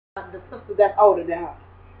the sister that's older than her.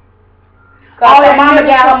 Cause her mama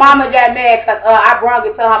got mad because I brought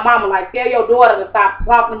it to her mama like, tell your daughter to stop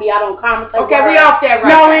talking to me. I don't conversate. Okay, we off that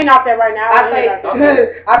right now. No, we ain't off that right now. I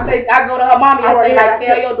go to her mama. I say like,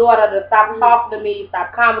 tell your daughter to stop talking to me,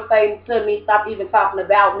 stop conversating to me, stop even talking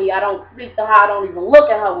about me. I don't speak to her. I don't even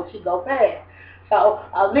look at her when she go past. So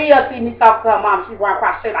Leah see me talking to her mom. She run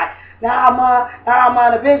across the street like, nah,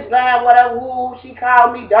 man, the bitch lying, whatever, woo. She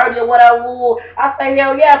called me dirty or whatever, woo. I say,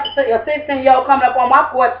 hell yeah, a 16-year-old coming up on my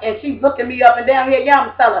porch and she's looking me up and down here. Yeah,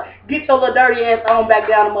 I'm telling her, get your little dirty ass on back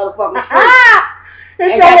down the motherfucking street.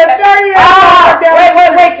 It's your little dirty ass.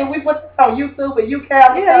 Wait, can we put this on YouTube and you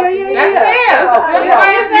can? Yeah.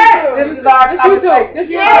 This is our conversation.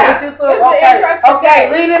 Okay,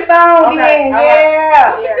 leave this on then.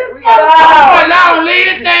 Yeah. Leave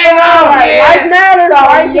this thing on. Life matters.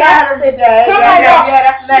 Yesterday.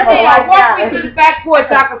 That's the name of life. Walk me to the back porch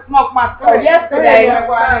so I can smoke my cigarette. Yesterday.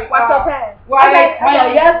 What's your time?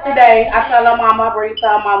 Yesterday, I tell her mama, I bring to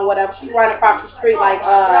her mama, whatever. She ran across the street like,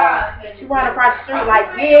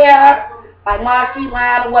 yeah, like mom, she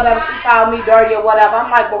lying or whatever. She called me dirty or whatever. I'm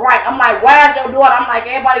like, but right. I'm like, why is your daughter? I'm like,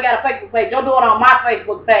 everybody got a Facebook page. Your daughter on my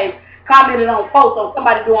Facebook page commented on posts on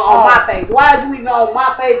somebody doing on my page. Why are you even on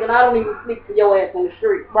my page and I don't even speak to your ass on the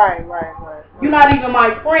street? Right. You're not even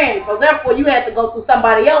my friend, so therefore you have to go through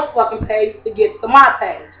somebody else's fucking page to get to my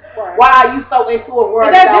page. Right. Why are you so into a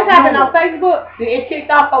word? Did that just happen on Facebook? It kicked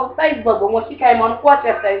off on Facebook, but when she came on the porch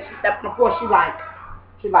yesterday, she stepped on the porch. She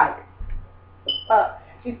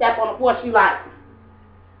stepped on the porch. She like,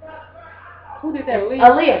 who did that?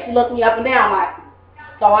 Aaliyah. She looked me up and down like.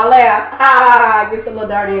 So I laughed. Get some little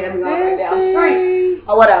dirty ass back down the street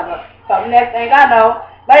or whatever. So the next thing I know,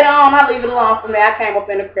 later on I leave it alone for me. I came up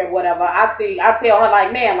in the crib, whatever. I tell her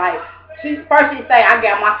like, man, like. She say, I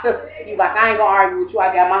got my sisters for you. Like, I ain't gonna argue with you.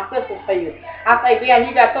 I got my sisters for you. I say, damn,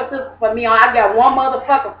 you got your sisters for me. I got one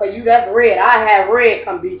motherfucker for you. That's Red. I have Red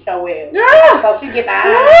come beat your ass. Yeah. So she get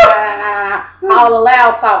all the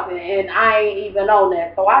loud talking, and I ain't even on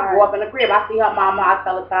that. So I go up in the crib. I see her mama. I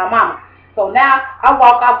tell her to her mama. So now I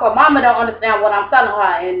walk off. Her mama don't understand what I'm telling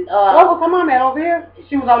her. And what was her mama at over here?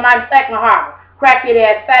 She was on 92nd Harbor. Crackhead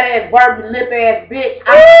ass, fat ass, bourbon lip ass bitch.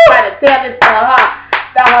 I'm trying to tell this to her.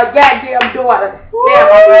 About her goddamn daughter.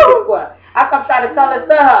 I come try to tell it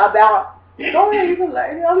to her about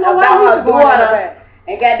her daughter.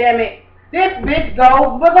 And goddamn it, this bitch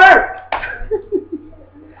goes berserk.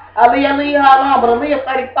 Aaliyah leave her alone, but Aaliyah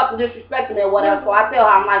started fucking disrespecting me or whatever. So I tell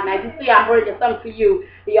her, I'm like, now you see I'm bringing something to you.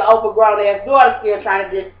 Your overgrown ass daughter still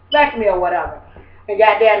trying to disrespect me or whatever. And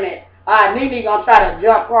goddamn it, Nene gonna try to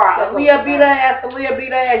jump her. Aaliyah beat her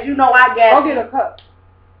ass. You know I got go get a cup.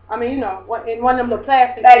 I mean, you know, in one of them little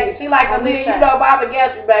plastic. Baby, she like Aaliyah, you know Baba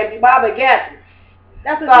got you, baby. Baba got you.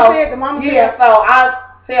 That's what she said, the mama said. Yeah, so I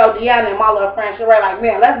tell Deanna and my little friend Sheree, like,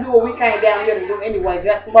 man, let's do what we came down here to do anyway.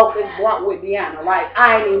 Just smoke this blunt with Deanna. Like,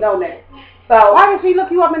 I ain't even know that. So why did she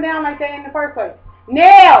look you up and down like that in the first place?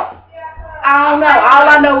 Nell! I don't know. All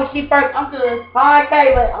I know is she first, I'm good. Hi,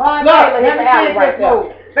 Kayla. Hit the alley right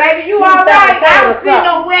there. Baby, you all right? I don't see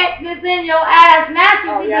no wetness in your eyes.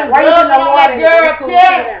 Now you just rubbing on that girl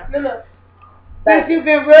chest. Since you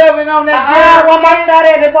been rubbing on that girl. One more shot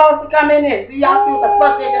at it supposed to come in here. See, y'all see what the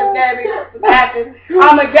fuck they just gave me.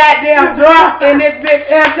 I'm a goddamn drunk in this bitch.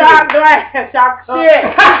 Shock drink. Shock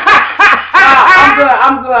shit.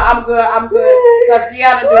 I'm good. Because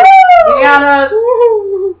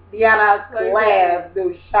Deanna class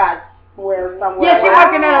do shots. Somewhere. Yeah, she's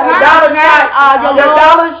working at a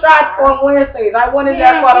dollar shot on Wednesdays. I went in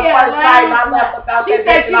there for the first time. I left about that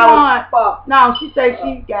day and I was fucked. No, she said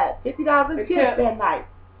she got $50 in tips that night.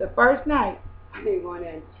 The first night. I didn't go in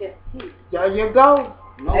there and tip. There you go.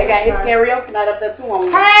 They got his karaoke night up there too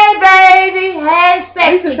on Hey baby, hey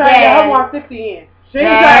sexy gal. Her 150 in. She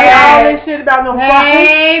ain't saying all this shit about no fucking.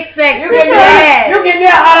 Hey sexy gal. You can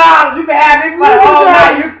get $100. You can have this for the whole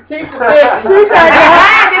night. You can keep the $50.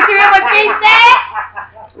 Did you hear what she said?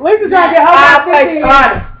 Lisa trying to get her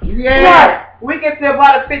 150. Yeah. We can still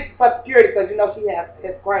buy the 50 for security because you know she has.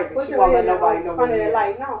 It's crazy. She won't let nobody know.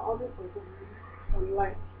 Like, no, this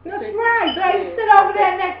one. That's right, baby. Sit over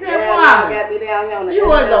there next to that woman. You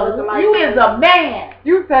is a man.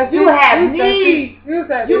 You have needs. You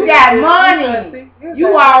got money.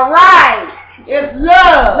 You are right. It's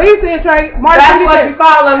love. Lisa is trying. That's what you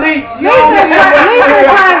call a lease.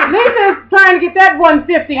 Lisa's trying to get that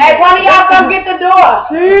 150. Hey, one of y'all come get the door.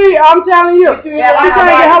 See, I'm telling you. She's trying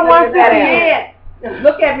to get her 150.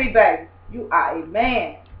 Look at me, baby. You are a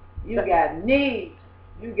man. You got needs.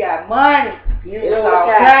 You got money.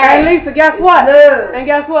 And Lisa, guess what? And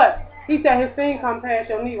guess what? He said his thing come past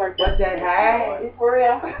your knee right there. What's that high? For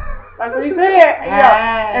real? That's what he said.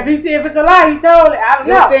 Yeah. If he said if it's a lie, he told it. I don't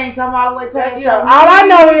know. Your thing come all the way past your knee. All I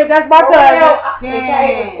know is that's my cousin.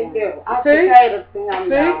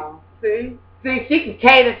 See, she can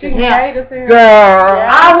cater to him. Girl.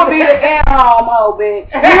 Yeah. I would be the at-home bitch.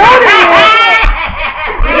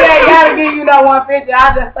 You ain't gotta give you no 150.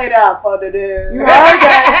 I just stay there for the dude. You heard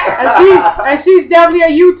that? And she's definitely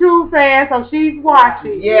a YouTube fan, so she's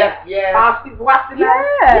watching. Yes. Oh, she's watching us?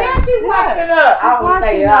 Yeah, she's watching us. I don't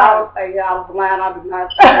say I was lying. I do not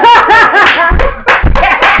say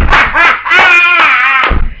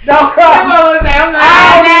Don't come. I'm lying now.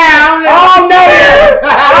 I don't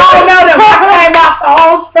know them. I came off the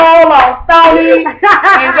whole stroll on Stony.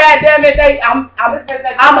 And goddamn it, I'm a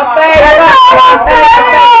favorite.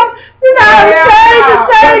 You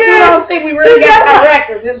don't see we really got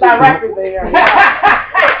directors. It's directors there.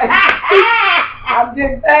 I'm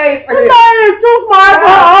just saying. This man is too smart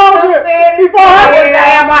for all of it. Before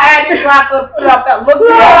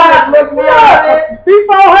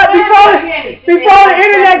the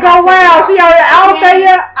internet go wild, see how I don't say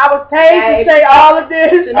you, I was paid to say all of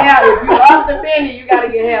this. Now, if you up the penny, you gotta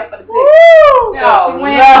get half for the ticket.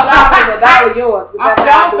 $1 yours.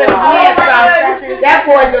 That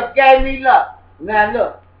boy just gave me luck. Now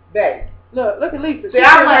look, baby. Look at Lisa. See,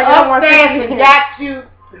 I went upstairs and got you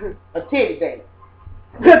a titty baby.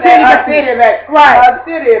 A titty baby. Right. A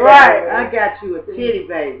titty baby. Right. I got you a titty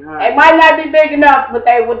baby. Huh? It might not be big enough, but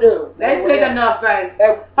they will do. They big enough, baby.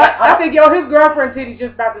 I think his girlfriend titty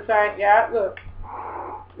just about the same. Yeah, look.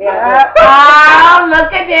 Yeah. Oh,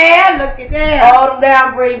 look at that. Look at that. Hold them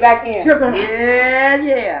down, bring back in.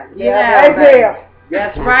 Yeah.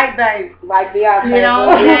 That's right, baby. Like Beyonce. You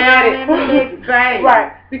know, baby.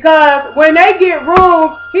 Right. Because when they get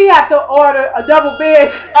rooms, he has to order a double bed.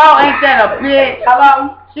 Oh, ain't that a bitch?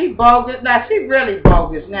 Hello? She bogus now. She really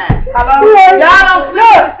bogus now. Hello? Y'all don't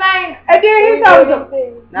sleep the same. And then he told them,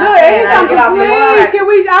 please, I'm not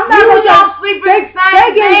going to sleep in the same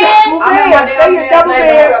They get double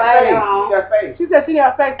bed. She said she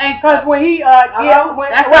got face. Because when he that's all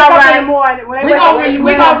right. in the morning, We're going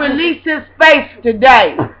to release his face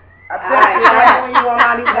today. You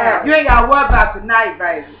ain't got to worry about tonight,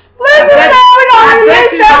 baby. I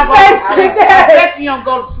bet you don't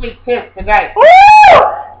go to sleep today. I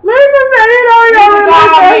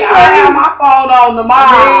have my phone on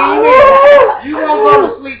tomorrow. You won't go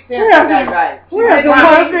to sleep today, baby. You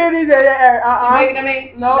making to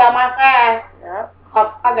me? No. You got my side. Yeah. I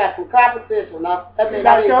got some competition. That means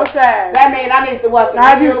That means I need to watch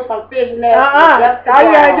some fishing net. All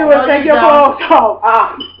you gotta do is take your clothes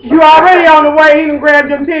off. You already on the way. He done grabbed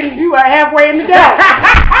your titties. You are halfway in the day.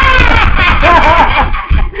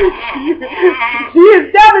 She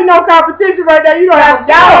is definitely no competition right there. You don't have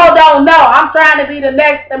to. Y'all don't know. I'm trying to be the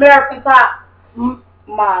next American Top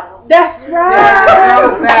model. That's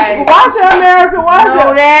right. Watch it, America. Watch it.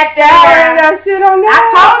 That shit on there. I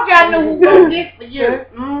told you I knew who was going to get for you.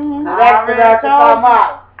 Next American Top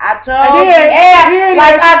model. I told you. And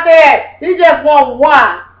like I said, he just won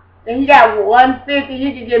one. And he got $150.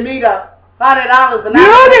 He can give me the $100 and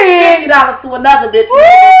 $50 to another bitch.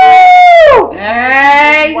 Woo!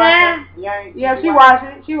 Hey, yeah, she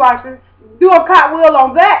watching. Do a cartwheel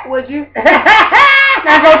on that, would you?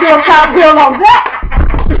 Now go do a cartwheel on that.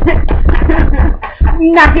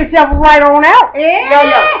 Knock yourself right on out.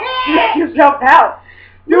 Knock yourself out.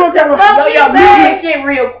 Do a cartwheel. Mute it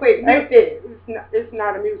real quick. Mute it. It's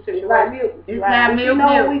not a mute situation. It's not mute. You know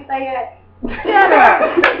what we say at? Shut up.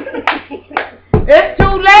 It's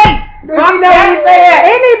too late.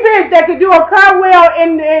 Any bitch that could do a cartwheel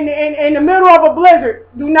in the middle of a blizzard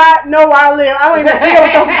do not know where I live. I don't even deal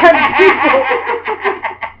with those kind of people.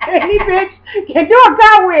 Any bitch can do a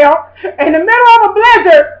cartwheel in the middle of a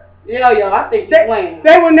blizzard. I think you're playing.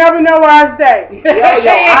 They will never know where I stay.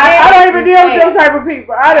 I don't even deal with those type of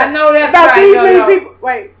people. I know that's about right, these many people.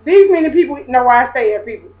 Wait, these many people know where I stay at,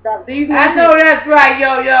 people. I know that's right,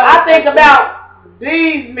 I think about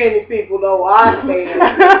these many people know where I stay at.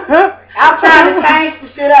 I'm trying to change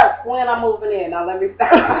the shit up when I'm moving in. Now let me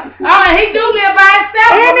stop. He do live by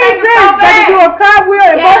himself. Any bitch that can do a cartwheel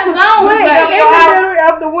and both in the middle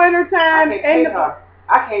of the winter time.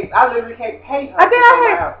 I literally can't pay her. Didn't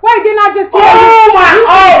I just tell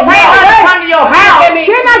you? Pay her to come to your house.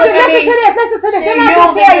 Didn't I just listen to this? Didn't I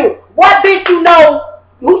just tell you? What bitch you know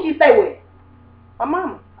who she stay with? Her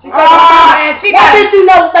mama. What bitch you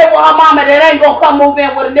know stay with her mama that ain't gonna come move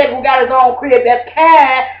in with a nigga who got his own crib that's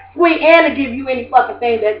kind, sweet, and to give you any fucking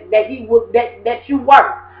thing that you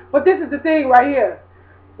work. But this is the thing right here.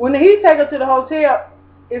 When he take her to the hotel,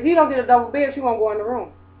 if he don't get a double bed, she won't go in the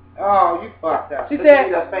room. Oh, you fucked up. She said,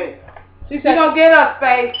 she gonna get her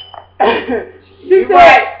space. She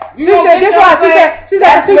said, she said, she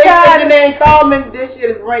tried. And then call me. This shit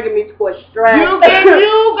is bringing me to a stress. You gonna get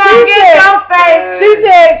your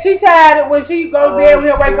face. She tired when she goes there and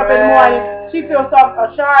he'll wake up in the morning. She feels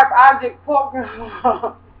a sharp object poking.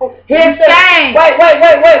 His thing. Wait.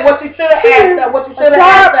 What you should have asked her. What you should have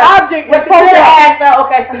asked her. Object. What you should have asked her.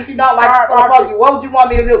 Okay, since you don't like to what would you want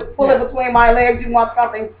me to do? Pull it between my legs? You want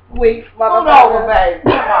something sweet? Hold over, baby.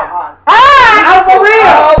 Come on, I'm for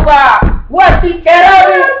real. Over. What she get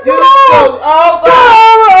over?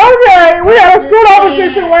 Okay, we got a scoot over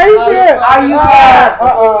situation. Are you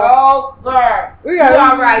over? You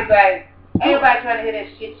all right, babe? Everybody trying to hear that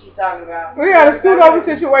shit she's talking about. We got a scoot over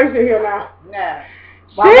situation here now. Nah.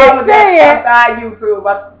 My mama said, YouTube,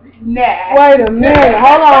 but nah. Wait a minute.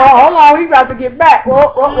 Hold on. We about to get back.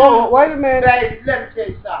 Whoa. Wait a minute. Baby, let me tell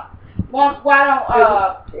you something. Why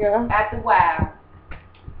don't, after a while,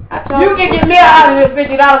 you can get me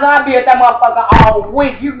 $150. I'll be at that motherfucker all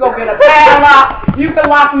week. You can go get a padlock. You can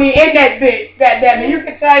lock me in that bitch. Goddamn it. You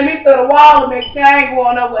can chain me to the wall and make sure I ain't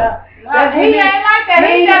going nowhere. He ain't like that.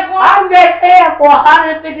 He just I'm just saying for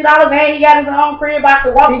 $150, and he got his own crib. I can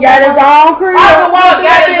walk. He got his own crib. I can walk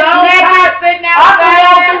got his own house sitting I can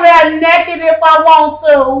walk through there naked if I want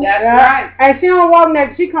to. That's right. And she don't walk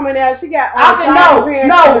naked. She coming out. She got. I can no.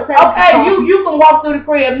 Okay, you can walk through the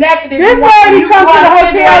crib naked if this you want. lady comes to the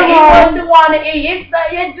hotel room. Eat what you want to eat.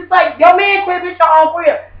 It's just like your man crib is your own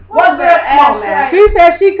crib. What's that? Come on, man. She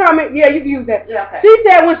said she coming. Yeah, you can use that. Yeah, okay. She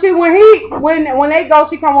said when they go,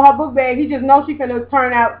 she come with her book bag. He just knows she finna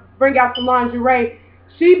bring out some lingerie.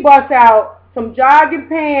 She busts out some jogging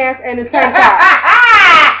pants and a tank top.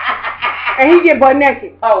 And he get butt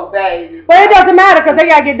naked. Oh, baby. But it doesn't matter because they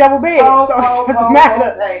gotta get double bed. So it doesn't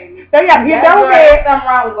matter. Baby. They gotta get double bed. Something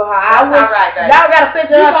wrong with her. Y'all got a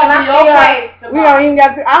picture of her. We don't even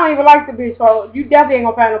got. I don't even like the bitch, so you definitely ain't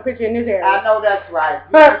gonna find no picture in this area. I know that's right.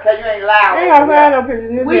 Because you ain't loud. Ain't gonna find no picture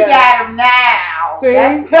in this area. We got him now. See?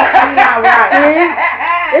 That's not right.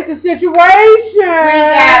 See? It's a situation. We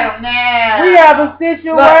got him now. We have a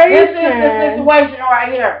situation. Look, this is the situation right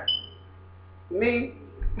here. Me.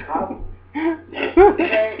 I've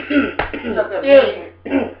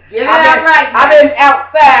been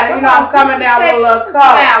outside, I'm coming down with a little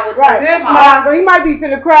salt. Right. He might be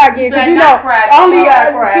finna cry again, because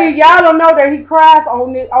see, y'all don't know that he cries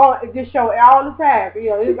on this show all the time.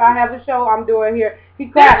 I have a show I'm doing here. He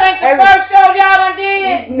cries. This ain't the first show y'all done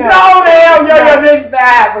did? No, this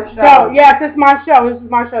bad show. So, yes, this is my show.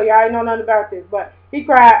 Y'all ain't know nothing about this, but he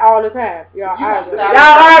cried all the time. Y'all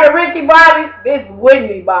heard of Ricky Bobby? This is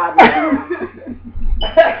Whitney Bobby.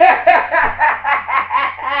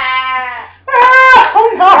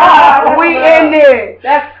 We in there.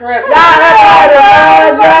 That's correct. Y'all ever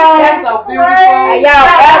heard of That's so beautiful. Y'all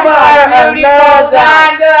ever heard of Love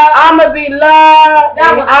Jones? I'ma be loved.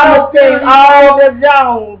 I'ma sing all the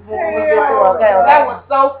Jones. That was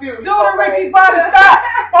so beautiful. Do the Ricky Bobby stop.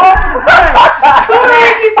 Do the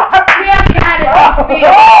Ricky Bobby.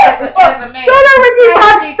 Do the Ricky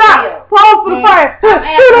Bobby stop. Pause for the fire. Do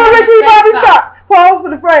the Ricky Bobby stop. Pause for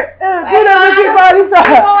the fire. Do the Ricky Bobby stop.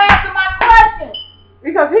 You won't answer my question.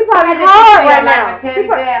 Because he probably hard right now.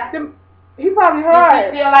 He probably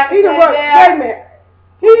hard. Feel like Wait a minute.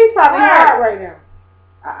 He's probably hard right now.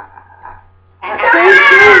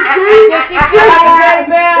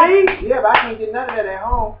 Yeah, but I can't get none of that at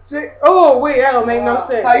home. Oh, wait, that don't make no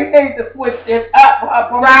sense. So you need to switch this up.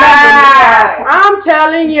 Right. I'm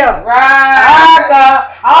telling you. Right.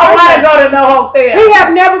 I don't want to go to no hotel. He have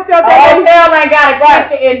never felt that. Hotel ain't got a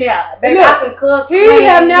kitchen in there. They got to cook. He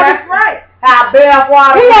have never. Right. How bath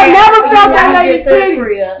water. He have never felt that lady titty.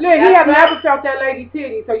 Look, he have never felt that lady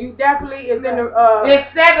titty. So you definitely is in the. It's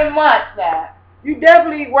 7 months now. You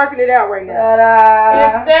definitely working it out right now.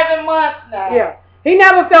 It's 7 months now. Yeah. He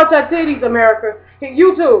never felt her titties, America.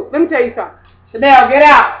 You too. Let me tell you something. Chanel, get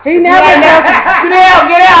out. He never. Chanel,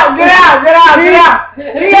 get out.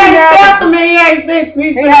 He ain't felt me. He ain't fixed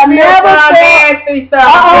me. He have never felt.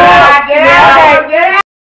 Get out.